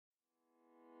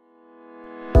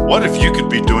What if you could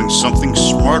be doing something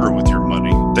smarter with your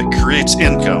money that creates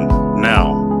income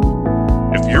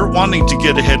now? If you're wanting to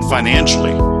get ahead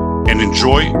financially and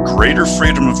enjoy greater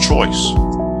freedom of choice,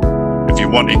 if you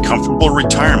want a comfortable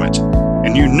retirement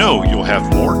and you know you'll have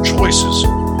more choices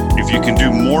if you can do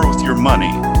more with your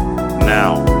money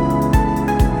now.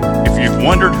 If you've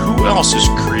wondered who else is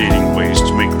creating ways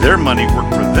to make their money work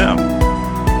for them,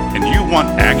 and you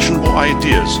want actionable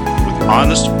ideas with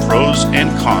honest pros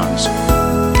and cons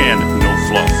and no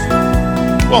fluff,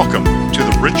 welcome to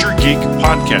the Richer Geek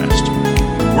Podcast.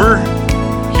 We're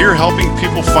here helping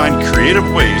people find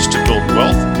creative ways to build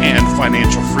wealth and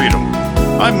financial freedom.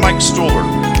 I'm Mike Stoller,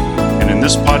 and in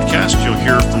this podcast you'll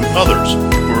hear from others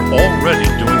who are already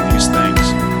doing these things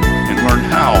and learn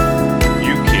how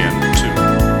you can too.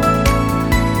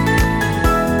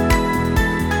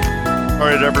 All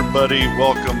right, everybody,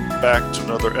 welcome back to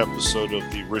another episode of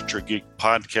the Richer Geek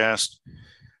Podcast.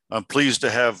 I'm pleased to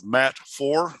have Matt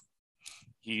Fohr.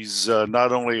 He's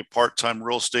not only a part-time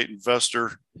real estate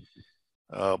investor,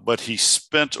 but he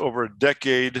spent over a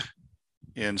decade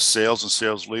in sales and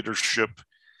sales leadership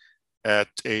at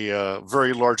a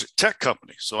very large tech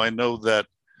company. So I know that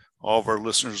all of our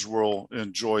listeners will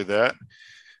enjoy that.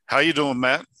 How you doing,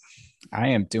 Matt? I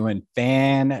am doing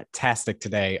fantastic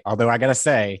today. Although I got to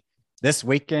say, this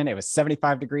weekend, it was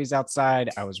 75 degrees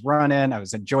outside. I was running, I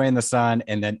was enjoying the sun.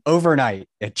 And then overnight,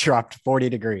 it dropped 40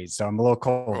 degrees. So I'm a little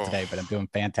cold today, but I'm doing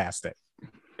fantastic.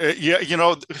 Yeah, you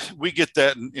know, we get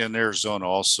that in Arizona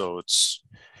also.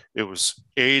 It was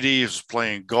 80, it was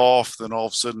playing golf, then all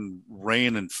of a sudden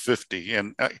rain and 50.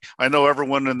 And I know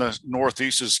everyone in the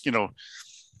Northeast is,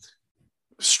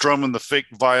 strumming the fake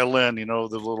violin, the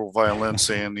little violin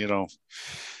saying,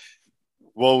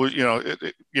 well,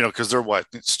 because they're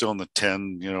it's still in the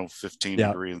 10, 15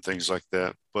 degree and things like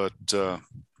that. But and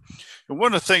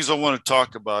one of the things I want to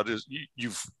talk about is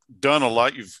you've done a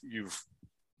lot. You're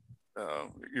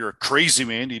a crazy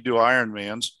man. You do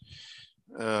Ironmans.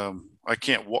 I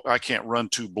can't run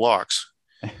 2 blocks.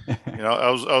 I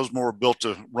was more built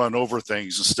to run over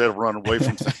things instead of run away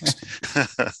from things.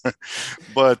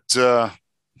 But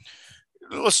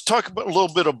let's talk a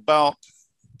little bit about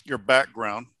your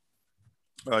background.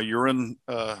 You're in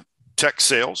tech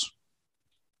sales,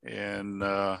 and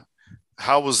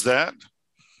how was that?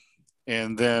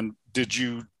 And then did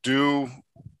you do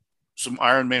some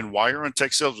Ironman wire on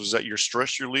tech sales? Was that your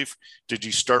stress relief? Did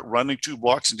you start running 2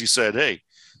 blocks and decide, hey,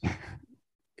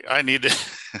 I need to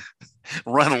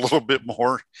run a little bit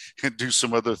more and do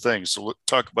some other things? So let's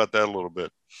talk about that a little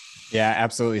bit. Yeah,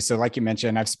 absolutely. So like you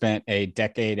mentioned, I've spent a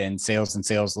decade in sales and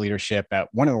sales leadership at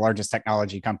one of the largest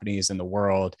technology companies in the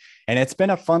world. And it's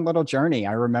been a fun little journey.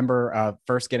 I remember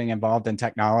first getting involved in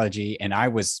technology, and I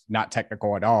was not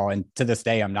technical at all. And to this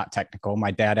day, I'm not technical.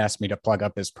 My dad asked me to plug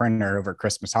up his printer over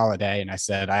Christmas holiday, and I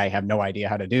said, I have no idea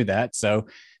how to do that. So,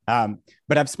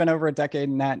 but I've spent over a decade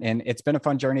in that, and it's been a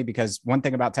fun journey because one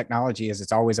thing about technology is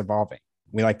it's always evolving.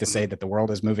 We like to say that the world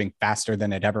is moving faster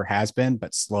than it ever has been,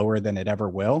 but slower than it ever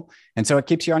will. And so it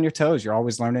keeps you on your toes. You're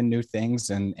always learning new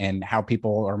things and how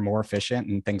people are more efficient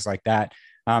and things like that.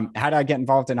 How did I get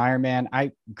involved in Ironman?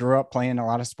 I grew up playing a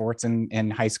lot of sports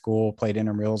in high school, played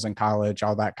intramurals in college,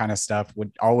 all that kind of stuff,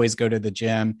 would always go to the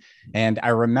gym. And I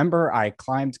remember I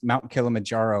climbed Mount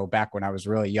Kilimanjaro back when I was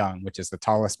really young, which is the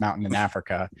tallest mountain in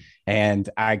Africa. And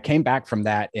I came back from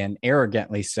that and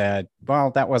arrogantly said,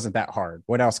 well, that wasn't that hard.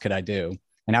 What else could I do?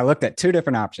 And I looked at 2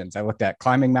 different options. I looked at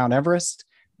climbing Mount Everest,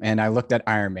 and I looked at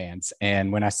Ironmans.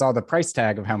 And when I saw the price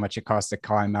tag of how much it costs to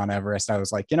climb Mount Everest, I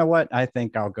was like, you know what? I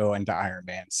think I'll go into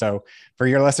Ironman. So for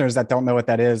your listeners that don't know what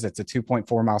that is, it's a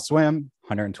 2.4 mile swim,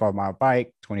 112 mile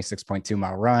bike, 26.2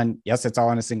 mile run. Yes, it's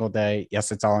all in a single day.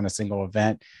 Yes, it's all in a single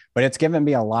event, but it's given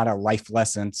me a lot of life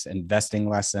lessons, investing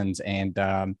lessons. And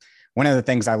one of the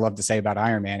things I love to say about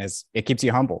Ironman is it keeps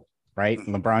you humble, right?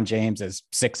 LeBron James is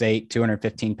 6'8",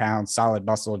 215 pounds, solid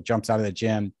muscle, jumps out of the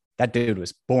gym. That dude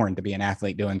was born to be an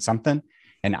athlete doing something.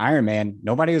 And Ironman,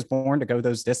 nobody was born to go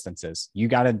those distances. You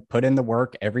got to put in the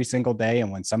work every single day.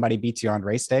 And when somebody beats you on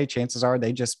race day, chances are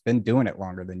they just been doing it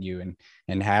longer than you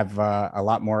and have a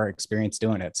lot more experience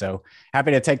doing it. So happy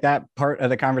to take that part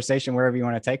of the conversation wherever you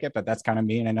want to take it. But that's kind of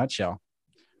me in a nutshell.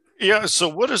 Yeah. So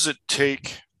what does it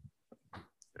take?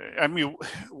 I mean,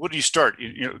 what do you start?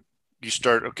 You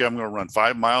start, okay, I'm going to run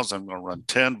 5 miles. I'm going to run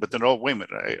 10, but then, oh, wait a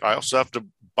minute. I also have to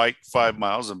bike 5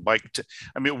 miles and bike 10.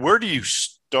 I mean, where do you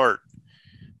start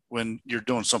when you're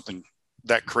doing something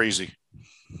that crazy?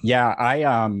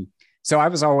 Yeah, so I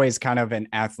was always kind of an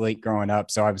athlete growing up.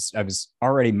 So I was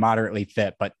already moderately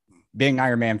fit, but being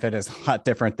Ironman fit is a lot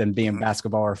different than being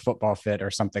basketball or football fit or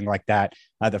something like that.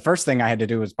 The first thing I had to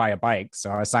do was buy a bike.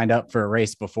 So I signed up for a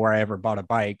race before I ever bought a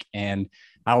bike. And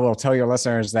I will tell your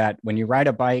listeners that when you ride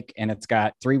a bike and it's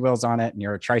got 3 wheels on it and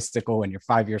you're a tricycle and you're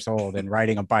 5 years old, and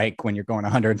riding a bike when you're going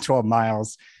 112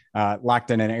 miles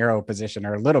locked in an aero position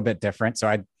are a little bit different. So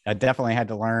I definitely had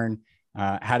to learn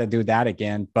how to do that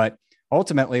again. But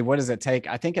ultimately, what does it take?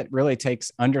 I think it really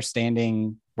takes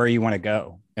understanding where you want to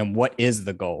go and what is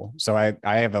the goal. So I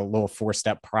have a little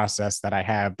 4-step process that I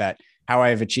have, that how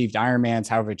I've achieved Ironmans,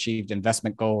 how I've achieved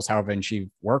investment goals, how I've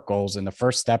achieved work goals. And the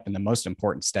first step and the most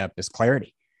important step is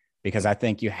clarity, because I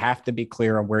think you have to be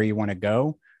clear on where you want to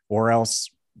go, or else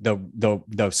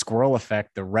the squirrel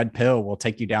effect, the red pill, will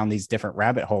take you down these different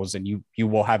rabbit holes and you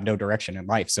will have no direction in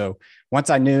life. So once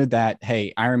I knew that,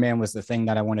 hey, Ironman was the thing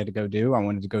that I wanted to go do, I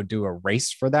wanted to go do a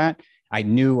race for that, I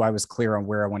knew I was clear on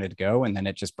where I wanted to go. And then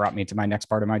it just brought me to my next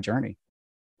part of my journey.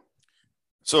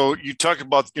 So you talk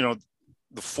about,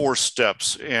 the 4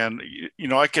 steps, and,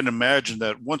 I can imagine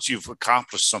that once you've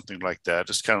accomplished something like that,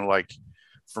 it's kind of like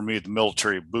for me, the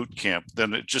military boot camp,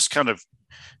 then it just kind of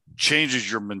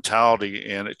changes your mentality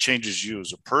and it changes you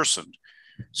as a person,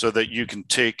 so that you can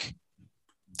take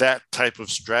that type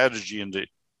of strategy into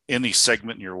any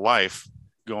segment in your life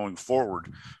going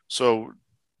forward. So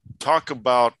talk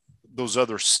about those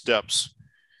other steps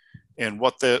and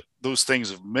what those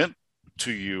things have meant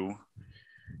to you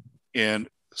in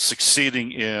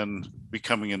succeeding in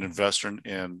becoming an investor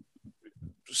in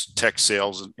tech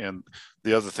sales and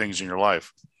the other things in your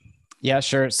life. Yeah,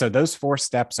 sure. So those 4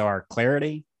 steps are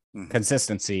clarity,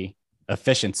 consistency,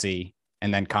 efficiency,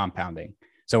 and then compounding.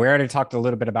 So we already talked a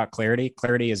little bit about clarity.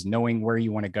 Clarity is knowing where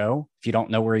you want to go. If you don't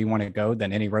know where you want to go,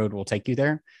 then any road will take you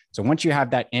there. So once you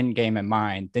have that end game in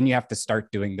mind, then you have to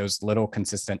start doing those little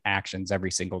consistent actions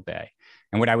every single day.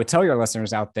 And what I would tell your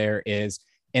listeners out there is,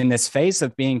 in this phase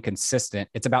of being consistent,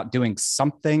 it's about doing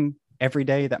something every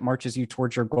day that marches you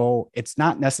towards your goal. It's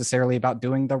not necessarily about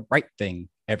doing the right thing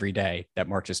every day that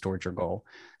marches towards your goal.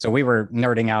 So we were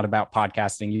nerding out about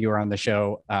podcasting. You were on the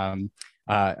show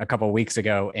a couple of weeks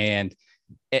ago, and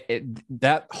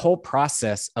that whole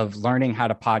process of learning how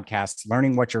to podcast,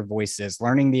 learning what your voice is,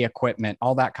 learning the equipment,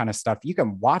 all that kind of stuff, you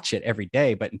can watch it every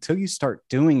day, but until you start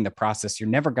doing the process, you're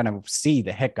never going to see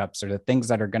the hiccups or the things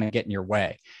that are going to get in your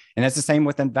way. And that's the same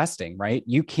with investing, right?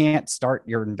 You can't start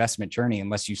your investment journey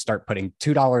unless you start putting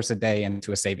 $2 a day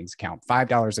into a savings account,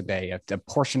 $5 a day, a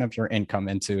portion of your income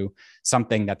into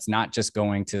something that's not just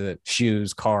going to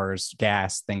shoes, cars,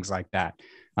 gas, things like that.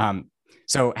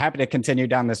 So happy to continue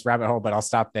down this rabbit hole, but I'll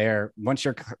stop there. Once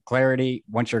you're clear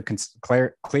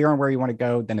on where you want to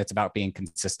go, then it's about being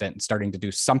consistent and starting to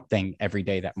do something every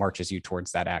day that marches you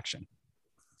towards that action.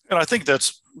 And I think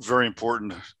that's very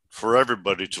important for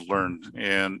everybody to learn.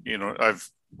 And, I've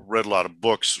read a lot of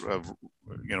books. I've,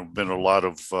 been a lot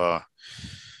of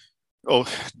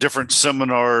different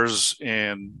seminars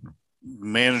and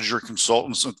manager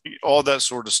consultants, and all that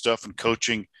sort of stuff, and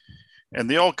coaching. And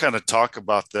they all kind of talk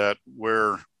about that,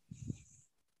 where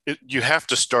you have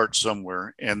to start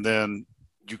somewhere, and then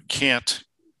you can't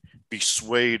be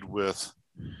swayed with,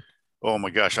 oh my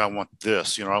gosh, I want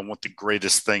this, I want the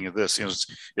greatest thing of this.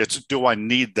 It's do I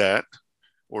need that,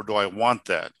 or do I want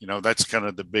that? That's kind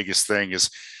of the biggest thing is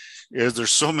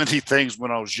there's so many things when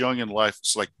I was young in life.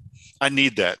 It's like, I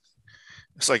need that.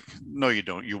 It's like, no, you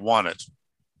don't, you want it,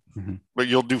 but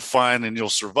you'll do fine and you'll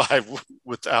survive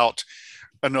without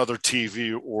another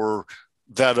TV or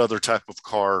that other type of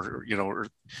car, or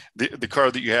the car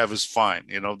that you have is fine,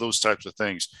 those types of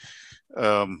things.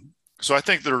 So I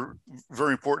think they're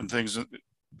very important things,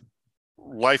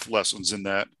 life lessons in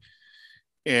that.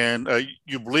 And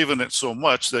you believe in it so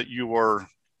much that you are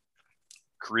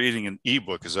creating an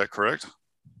ebook. Is that correct?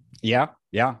 Yeah.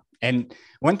 And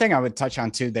one thing I would touch on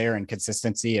too there in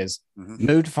consistency is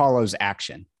mood follows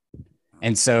action.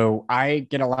 And so I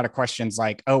get a lot of questions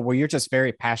like, oh, well, you're just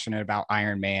very passionate about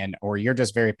Ironman, or you're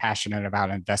just very passionate about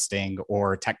investing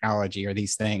or technology or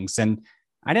these things. And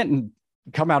I didn't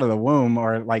come out of the womb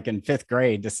or like in 5th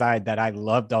grade decide that I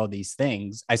loved all these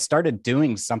things. I started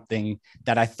doing something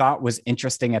that I thought was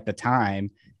interesting at the time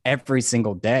every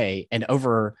single day. And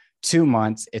over 2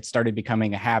 months, it started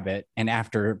becoming a habit. And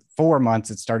after 4 months,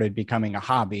 it started becoming a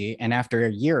hobby. And after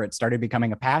a year, it started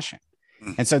becoming a passion.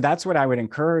 And so that's what I would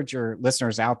encourage your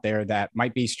listeners out there that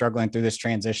might be struggling through this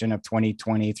transition of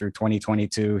 2020 through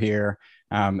 2022 here,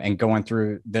 and going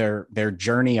through their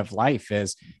journey of life,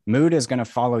 is mood is going to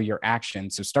follow your action.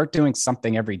 So start doing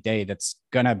something every day that's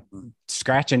going to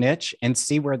scratch an itch and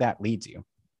see where that leads you.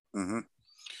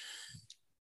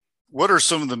 What are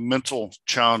some of the mental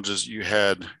challenges you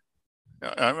had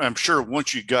I'm sure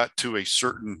once you got to a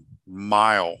certain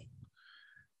mile,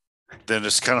 then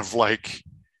it's kind of like,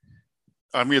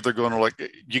 I'm either going to like,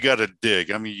 you got to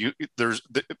dig. I mean,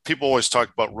 people always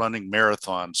talk about running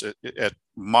marathons at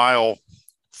mile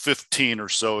 15 or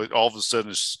so. All of a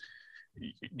sudden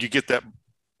you get that,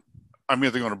 I'm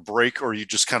either going to break, or you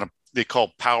just kind of, they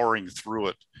call powering through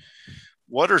it.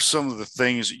 What are some of the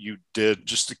things that you did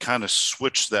just to kind of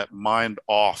switch that mind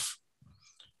off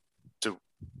to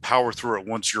power through it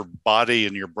once your body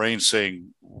and your brain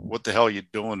saying, what the hell are you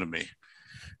doing to me?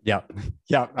 Yeah.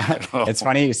 Yeah. It's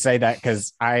funny you say that,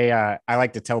 because I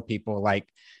like to tell people, like,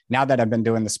 now that I've been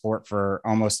doing the sport for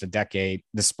almost a decade,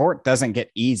 the sport doesn't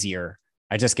get easier.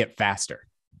 I just get faster,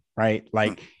 right?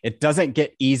 Like, it doesn't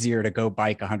get easier to go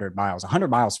bike 100 miles. 100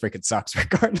 miles freaking sucks,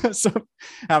 regardless of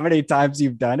how many times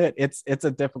you've done it. It's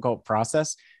a difficult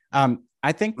process.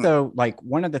 I think, though, like,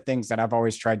 one of the things that I've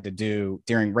always tried to do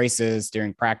during races,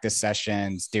 during practice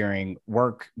sessions, during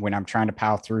work, when I'm trying to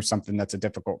power through something that's a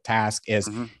difficult task, is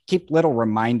keep little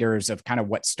reminders of kind of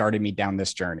what started me down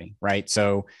this journey, right?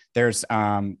 So there's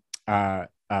a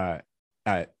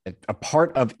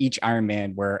part of each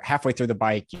Ironman where halfway through the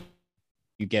bike,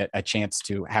 you get a chance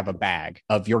to have a bag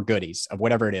of your goodies, of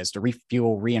whatever it is, to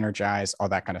refuel, re-energize, all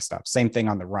that kind of stuff. Same thing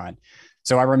on the run.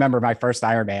 So I remember my first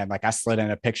Ironman, like, I slid in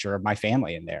a picture of my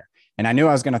family in there, and I knew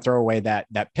I was going to throw away that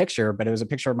picture, but it was a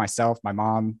picture of myself, my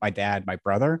mom, my dad, my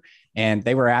brother, and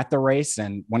they were at the race.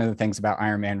 And one of the things about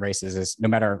Ironman races is, no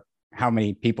matter how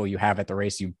many people you have at the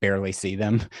race, you barely see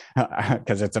them,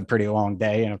 because it's a pretty long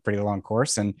day and a pretty long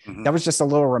course. And that was just a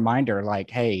little reminder, like,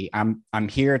 hey, I'm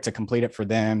here to complete it for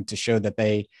them, to show that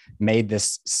they made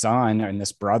this son and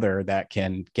this brother that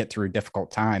can get through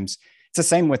difficult times. It's the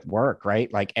same with work,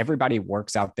 right? Like, everybody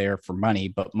works out there for money,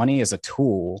 but money is a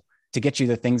tool to get you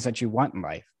the things that you want in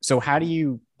life. So how do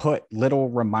you put little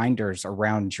reminders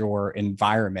around your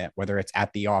environment, whether it's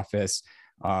at the office,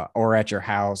 or at your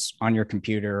house, on your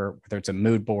computer, whether it's a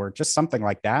mood board, just something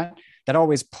like that, that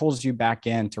always pulls you back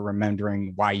into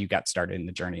remembering why you got started in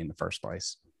the journey in the first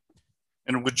place?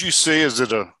 And would you say, is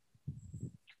it a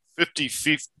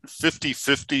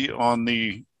 50-50 on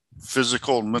the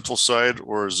physical and mental side,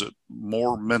 or is it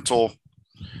more mental?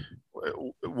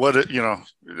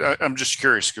 I'm just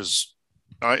curious, because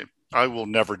I will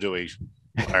never do a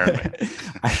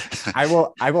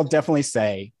Ironman. I will definitely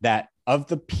say that of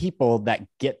the people that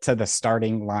get to the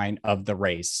starting line of the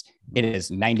race, it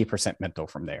is 90% mental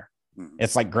from there.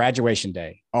 It's like graduation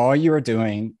day. All you are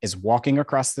doing is walking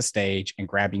across the stage and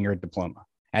grabbing your diploma.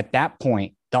 At that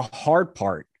point, the hard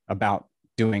part about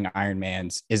doing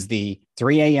Ironmans is the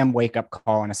 3 a.m. wake up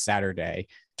call on a Saturday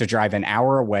to drive an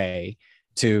hour away,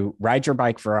 to ride your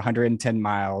bike for 110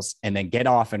 miles, and then get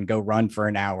off and go run for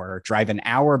an hour, drive an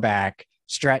hour back,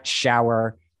 stretch,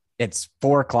 shower. It's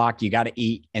 4:00, you got to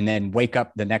eat, and then wake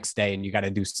up the next day and you got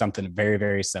to do something very,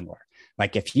 very similar.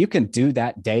 Like, if you can do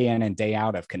that day in and day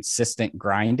out of consistent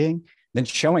grinding, then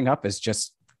showing up is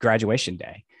just graduation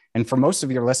day. And for most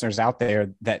of your listeners out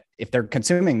there, that if they're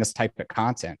consuming this type of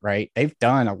content, right, they've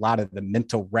done a lot of the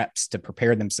mental reps to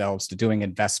prepare themselves to doing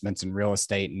investments in real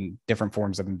estate and different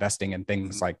forms of investing and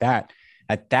things like that.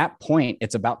 At that point,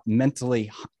 it's about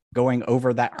mentally going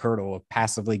over that hurdle of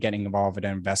passively getting involved in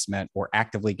an investment or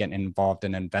actively getting involved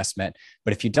in an investment.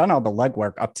 But if you've done all the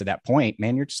legwork up to that point,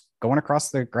 man, you're just going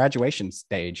across the graduation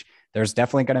stage. There's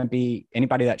definitely going to be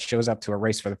anybody that shows up to a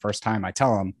race for the first time. I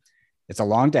tell them it's a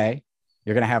long day.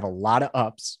 You're going to have a lot of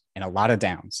ups and a lot of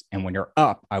downs. And when you're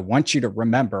up, I want you to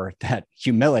remember that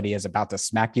humility is about to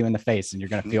smack you in the face and you're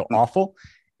going to feel awful.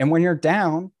 And when you're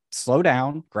down, slow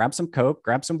down, grab some Coke,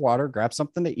 grab some water, grab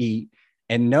something to eat,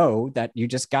 and know that you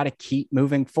just got to keep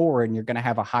moving forward and you're going to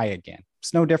have a high again.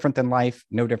 It's no different than life,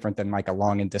 no different than like a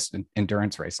long and distant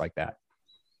endurance race like that.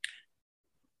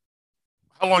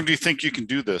 How long do you think you can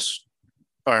do this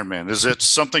Ironman? Is it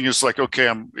something is like,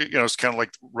 okay, it's kind of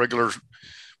like regular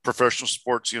professional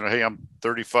sports, hey, I'm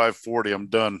 35, 40, I'm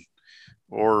done?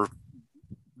 Or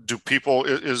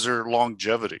is there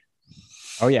longevity?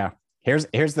 Oh yeah. Here's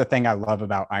the thing I love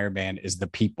about Ironman is the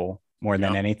people more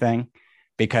than anything,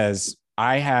 because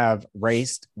I have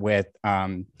raced with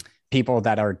people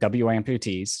that are WA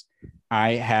amputees.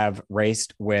 I have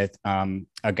raced with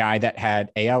a guy that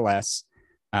had ALS.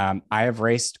 I have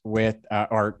raced with,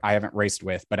 or I haven't raced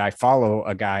with, but I follow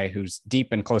a guy who's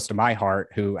deep and close to my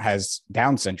heart who has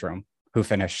Down syndrome, who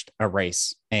finished a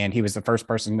race. And he was the first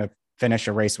person to finish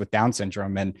a race with Down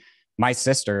syndrome. And my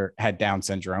sister had Down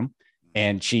syndrome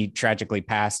and she tragically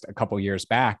passed a couple years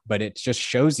back. But it just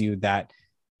shows you that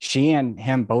she and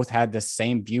him both had the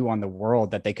same view on the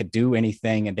world, that they could do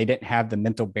anything and they didn't have the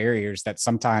mental barriers that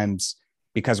sometimes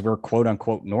because we're quote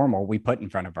unquote normal, we put in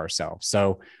front of ourselves.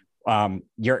 So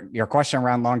your question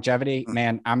around longevity,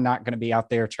 man, I'm not going to be out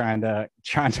there trying to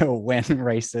win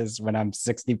races when I'm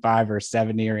 65 or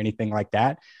 70 or anything like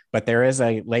that. But there is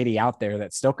a lady out there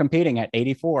that's still competing at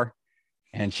 84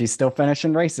 and she's still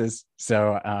finishing races.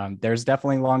 So there's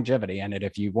definitely longevity in it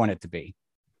if you want it to be.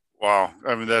 Wow.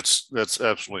 I mean, that's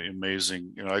absolutely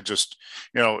amazing.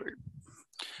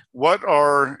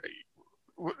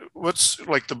 What's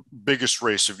like the biggest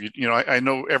race of I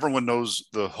know everyone knows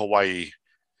the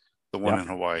one in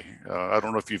Hawaii. I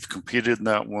don't know if you've competed in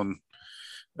that one,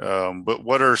 but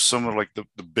what are some of like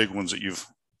the big ones that you've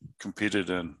competed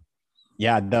in?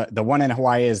 Yeah, the one in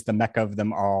Hawaii is the mecca of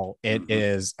them all. It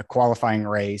is a qualifying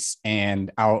race,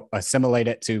 and I'll assimilate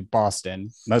it to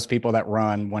Boston. Most people that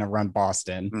want to run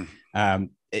Boston.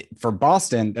 For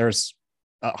Boston, there's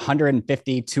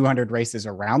 150, 200 races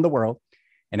around the world.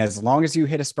 And as long as you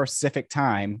hit a specific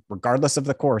time, regardless of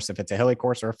the course, if it's a hilly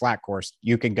course or a flat course,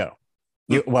 you can go.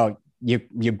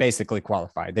 You basically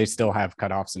qualify. They still have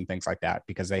cutoffs and things like that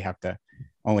because they have to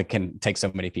only can take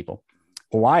so many people.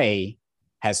 Hawaii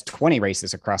has 20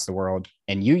 races across the world,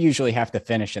 and you usually have to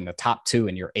finish in the top 2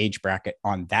 in your age bracket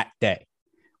on that day,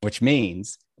 which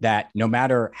means that no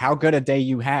matter how good a day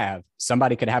you have,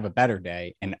 somebody could have a better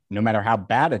day. And no matter how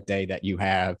bad a day that you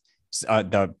have,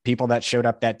 the people that showed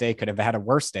up that day could have had a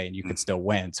worse day and you could still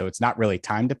win. So it's not really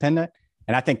time dependent.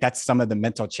 And I think that's some of the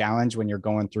mental challenge when you're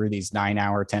going through these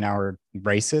 9-hour, 10-hour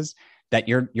races, that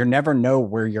you're never know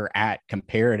where you're at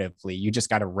comparatively. You just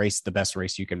got to race the best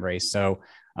race you can race. So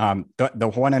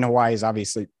the one in Hawaii is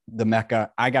obviously the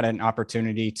mecca. I got an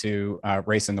opportunity to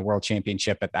race in the world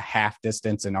championship at the half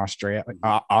distance in Austria,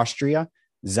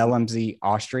 Zelensee,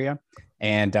 Austria.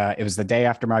 And it was the day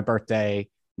after my birthday.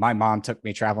 My mom took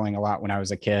me traveling a lot when I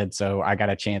was a kid, so I got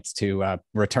a chance to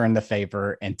return the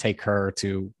favor and take her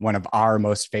to one of our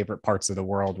most favorite parts of the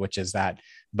world, which is that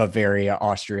Bavaria,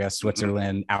 Austria,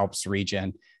 Switzerland, Alps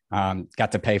region.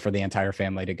 Got to pay for the entire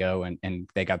family to go, and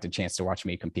they got the chance to watch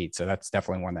me compete. So that's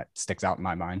definitely one that sticks out in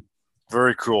my mind.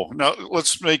 Very cool. Now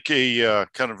let's make a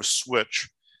kind of a switch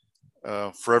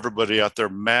for everybody out there.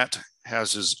 Matt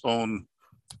has his own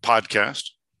podcast,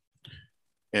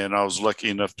 and I was lucky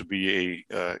enough to be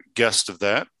a guest of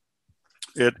that.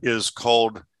 It is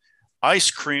called Ice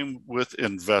Cream with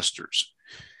Investors.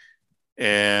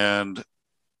 And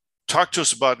talk to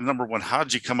us about, number one, how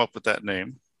did you come up with that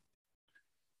name?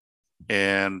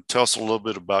 And tell us a little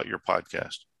bit about your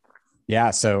podcast.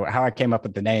 Yeah. So how I came up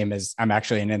with the name is I'm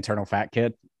actually an internal fat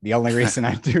kid. The only reason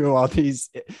I do all these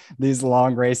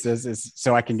long races is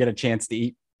so I can get a chance to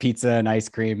eat pizza and ice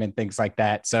cream and things like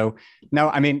that. So no,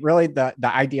 I mean, really the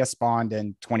idea spawned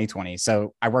in 2020.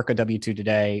 So I work a W-2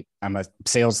 today. I'm a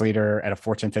sales leader at a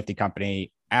Fortune 50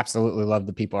 company. Absolutely love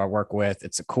the people I work with.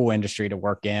 It's a cool industry to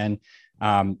work in.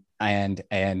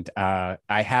 And I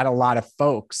had a lot of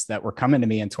folks that were coming to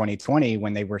me in 2020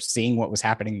 when they were seeing what was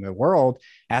happening in the world,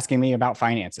 asking me about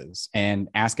finances and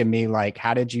asking me like,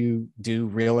 how did you do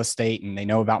real estate? And they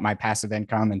know about my passive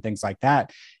income and things like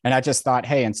that. And I just thought,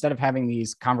 hey, instead of having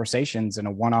these conversations in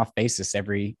a one-off basis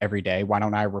every day, why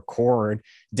don't I record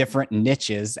different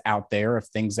niches out there of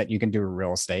things that you can do in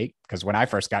real estate? Because when I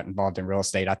first got involved in real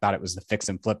estate, I thought it was the fix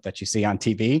and flip that you see on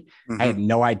TV. I had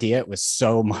no idea it was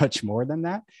so much more than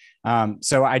that.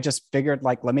 So I just figured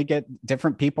like, let me get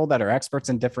different people that are experts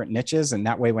in different niches. And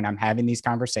that way, when I'm having these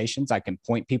conversations, I can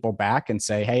point people back and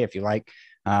say, hey, if you like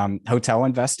hotel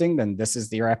investing, then this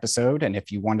is your episode. And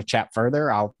if you want to chat further,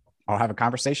 I'll have a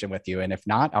conversation with you. And if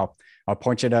not, I'll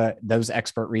point you to those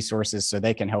expert resources so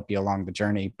they can help you along the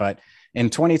journey. But in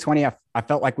 2020, I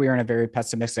felt like we were in a very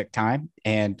pessimistic time,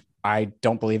 and I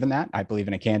don't believe in that. I believe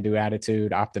in a can-do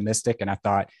attitude, optimistic. And I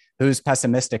thought, who's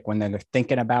pessimistic when they're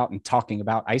thinking about and talking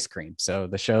about ice cream? So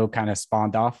the show kind of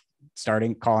spawned off,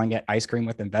 starting calling it Ice Cream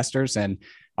with Investors. And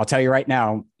I'll tell you right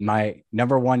now, my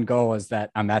number one goal is that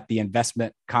I'm at the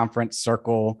investment conference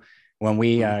circle. When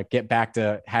we get back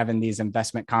to having these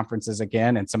investment conferences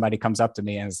again, and somebody comes up to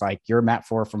me and is like, you're Matt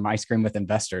Four from Ice Cream with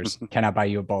Investors. Can I buy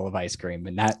you a bowl of ice cream?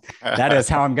 And that is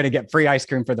how I'm going to get free ice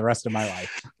cream for the rest of my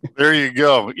life. There you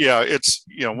go. Yeah. It's,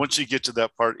 once you get to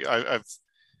that part,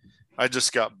 I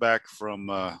just got back from,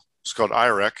 it's called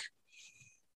IREC,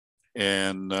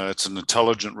 and it's an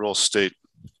intelligent real estate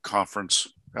conference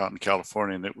out in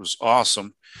California, and it was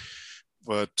awesome.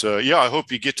 But I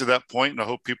hope you get to that point, and I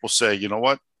hope people say, you know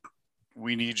what,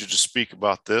 we need you to speak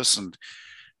about this. And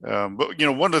but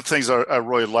one of the things I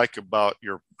really like about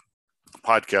your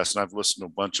podcast, and I've listened to a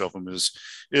bunch of them, is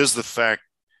the fact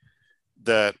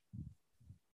that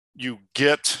you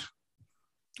get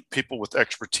people with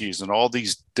expertise in all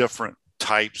these different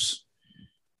types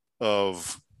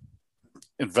of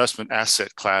investment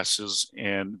asset classes,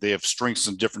 and they have strengths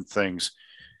in different things.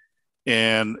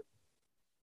 And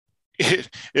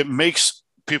it makes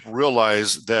people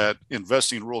realize that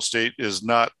investing in real estate is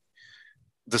not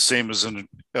the same as an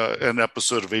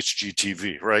episode of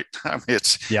HGTV, right? I mean,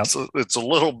 it's a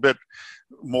little bit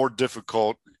more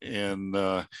difficult, and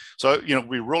so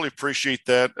we really appreciate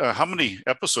that. How many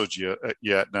episodes you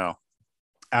at now?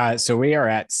 So we are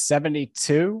at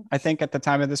 72, I think, at the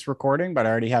time of this recording, but I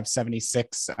already have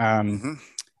 76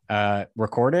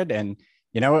 recorded. And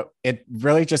it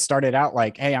really just started out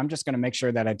like, hey, I'm just going to make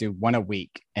sure that I do one a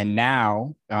week. And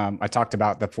now I talked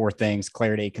about the 4 things: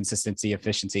 clarity, consistency,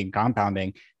 efficiency, and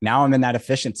compounding. Now I'm in that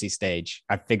efficiency stage.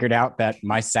 I figured out that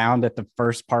my sound at the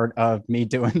first part of me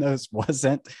doing those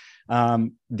wasn't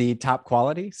the top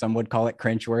quality. Some would call it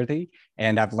cringeworthy.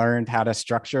 And I've learned how to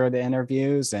structure the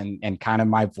interviews and kind of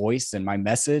my voice and my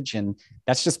message. And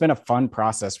that's just been a fun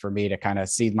process for me to kind of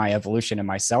see my evolution in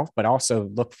myself, but also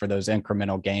look for those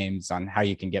incremental gains on how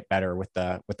you can get better with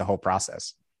the whole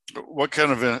process. What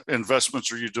kind of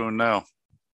investments are you doing now?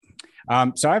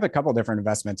 So I have a couple different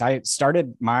investments. I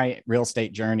started my real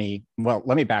estate journey. Well,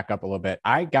 let me back up a little bit.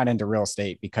 I got into real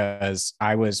estate because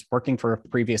I was working for a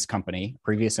previous company,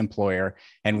 previous employer,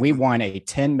 and we won a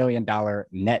 $10 million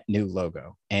net new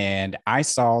logo. And I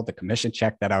saw the commission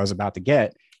check that I was about to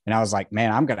get. And I was like,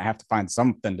 man, I'm going to have to find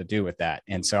something to do with that.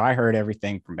 And so I heard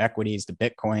everything from equities to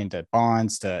Bitcoin to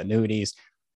bonds to annuities.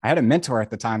 I had a mentor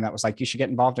at the time that was like, you should get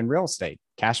involved in real estate,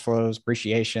 cash flows,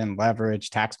 appreciation,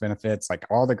 leverage, tax benefits, like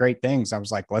all the great things. I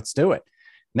was like, let's do it.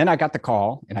 And then I got the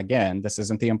call. And again, this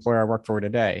isn't the employer I work for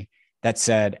today, that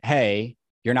said, hey,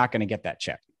 you're not going to get that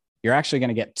check. You're actually going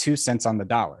to get 2 cents on the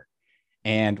dollar.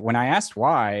 And when I asked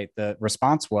why, the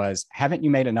response was, haven't you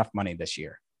made enough money this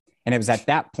year? And it was at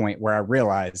that point where I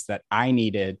realized that I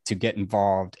needed to get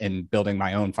involved in building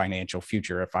my own financial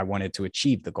future if I wanted to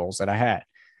achieve the goals that I had.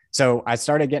 So I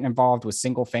started getting involved with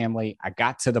single family. I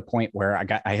got to the point where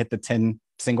I hit the 10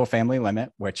 single family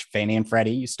limit, which Fannie and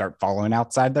Freddie, you start following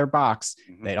outside their box.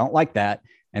 Mm-hmm. They don't like that.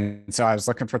 And so I was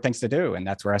looking for things to do. And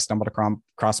that's where I stumbled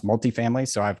across multifamily.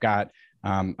 So I've got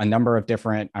a number of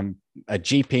different, I'm a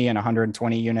GP in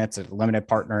 120 units, a limited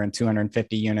partner in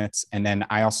 250 units. And then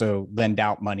I also lend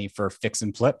out money for fix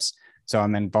and flips. So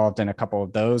I'm involved in a couple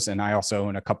of those. And I also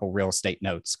own a couple real estate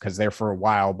notes, because there for a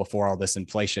while before all this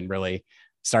inflation really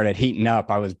started heating up,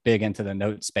 I was big into the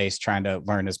note space, trying to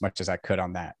learn as much as I could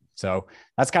on that. So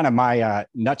that's kind of my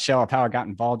nutshell of how I got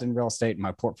involved in real estate and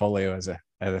my portfolio as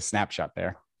a snapshot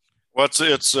there. Well,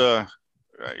 it's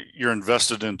you're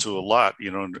invested into a lot,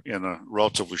 in a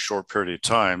relatively short period of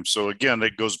time. So again,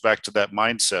 it goes back to that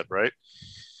mindset, right?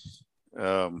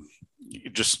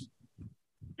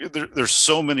 There's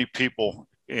so many people,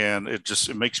 and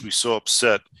it makes me so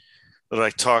upset that I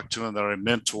talk to and that I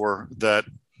mentor, that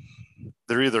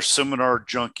they're either seminar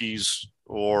junkies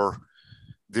or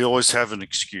they always have an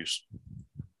excuse,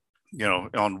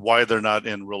 on why they're not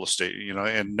in real estate,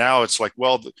 and now it's like,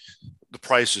 well, the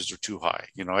prices are too high.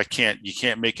 You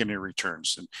can't make any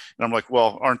returns. And I'm like,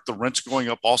 well, aren't the rents going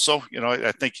up also?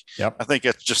 I think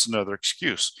that's just another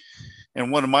excuse.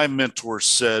 And one of my mentors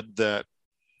said that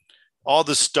all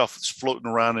this stuff that's floating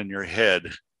around in your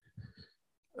head,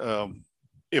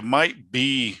 it might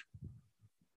be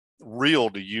real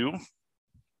to you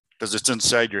because it's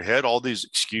inside your head, all these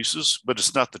excuses, but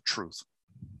it's not the truth.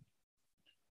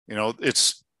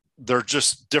 They're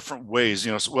just different ways,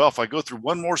 so, well, if I go through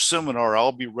one more seminar,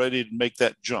 I'll be ready to make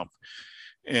that jump.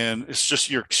 And it's just,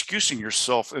 you're excusing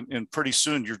yourself, and pretty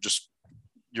soon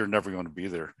you're never going to be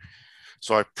there.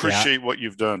 So I appreciate what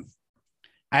you've done.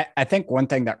 I think one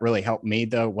thing that really helped me,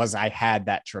 though, was I had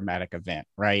that traumatic event,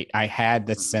 right? I had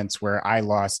this sense where I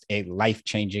lost a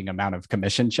life-changing amount of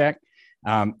commission check.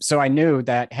 So I knew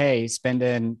that, hey,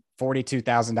 spending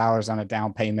 $42,000 on a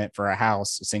down payment for a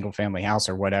house, a single family house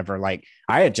or whatever, like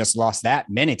I had just lost that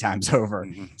many times over.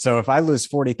 Mm-hmm. So if I lose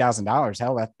 $40,000,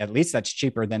 hell, at least that's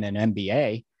cheaper than an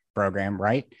MBA program,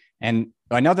 right? And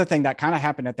another thing that kind of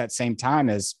happened at that same time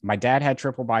is my dad had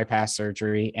triple bypass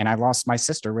surgery and I lost my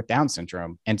sister with Down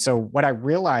syndrome. And so what I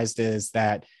realized is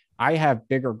that I have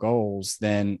bigger goals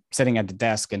than sitting at the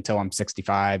desk until I'm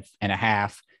 65 and a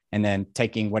half and then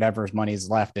taking whatever's money's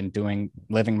left and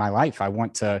living my life. I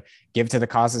want to give to the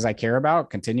causes I care about,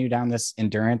 continue down this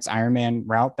endurance Ironman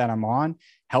route that I'm on,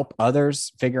 help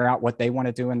others figure out what they want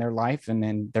to do in their life and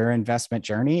in their investment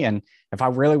journey. And if I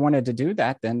really wanted to do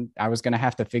that, then I was going to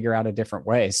have to figure out a different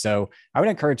way. So I would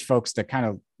encourage folks to kind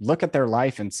of look at their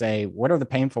life and say, what are the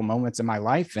painful moments in my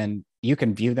life? And you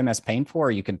can view them as painful, or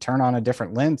you can turn on a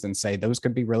different lens and say, those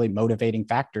could be really motivating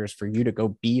factors for you to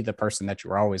go be the person that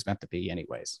you were always meant to be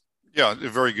anyways. Yeah,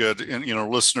 very good. And,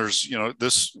 listeners,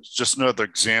 this is just another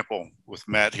example with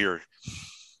Matt here.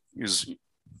 Is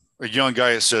a young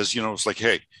guy that says, it's like,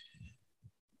 hey,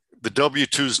 the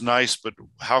W-2 is nice, but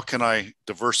how can I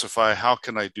diversify? How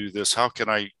can I do this? How can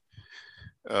I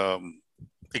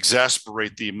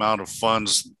exasperate the amount of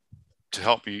funds to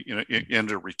help me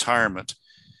into retirement?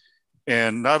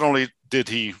 And not only did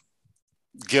he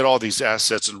get all these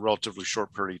assets in a relatively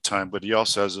short period of time, but he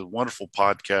also has a wonderful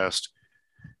podcast.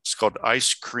 It's called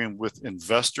Ice Cream with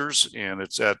Investors, and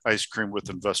it's at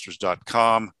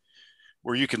icecreamwithinvestors.com,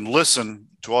 where you can listen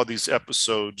to all these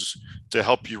episodes to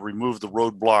help you remove the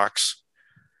roadblocks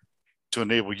to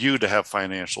enable you to have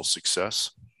financial success.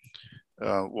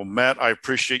 Well, Matt, I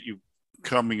appreciate you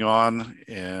coming on,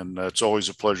 and it's always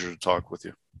a pleasure to talk with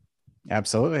you.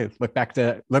 Absolutely.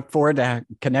 Look forward to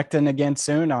connecting again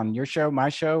soon on your show, my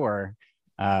show, or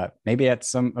maybe at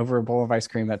over a bowl of ice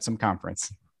cream at some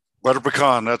conference. Butter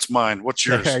pecan, that's mine. What's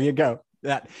yours? There you go.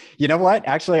 You know what?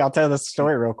 Actually, I'll tell this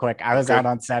story real quick. I was out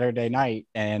on Saturday night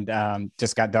and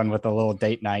just got done with a little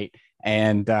date night.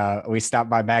 And we stopped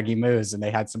by Maggie Moo's and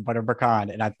they had some butter pecan.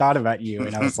 And I thought about you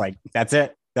and I was like, that's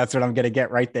it. That's what I'm going to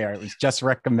get right there. It was just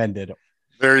recommended.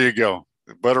 There you go.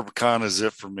 Butter pecan is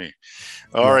it for me.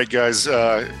 All right, guys.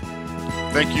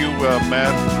 Thank you,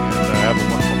 Matt. And have a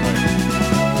wonderful night.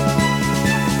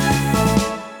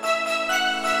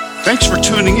 Thanks for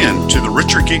tuning in to the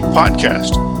Richer Geek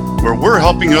Podcast, where we're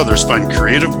helping others find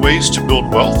creative ways to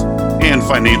build wealth and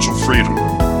financial freedom.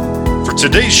 For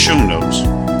today's show notes,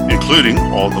 including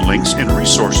all the links and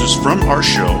resources from our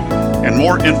show and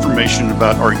more information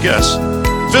about our guests,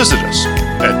 visit us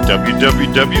at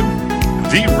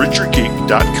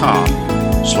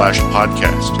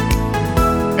www.therichergeek.com/podcast.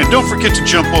 And don't forget to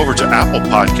jump over to Apple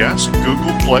Podcasts,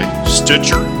 Google Play,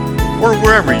 Stitcher, or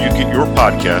wherever you get your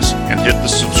podcasts and hit the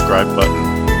subscribe button.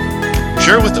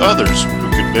 Share with others who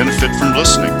could benefit from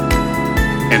listening.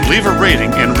 And leave a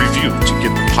rating and review to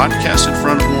get the podcast in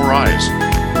front of more eyes.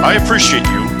 I appreciate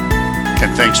you,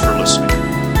 and thanks for listening.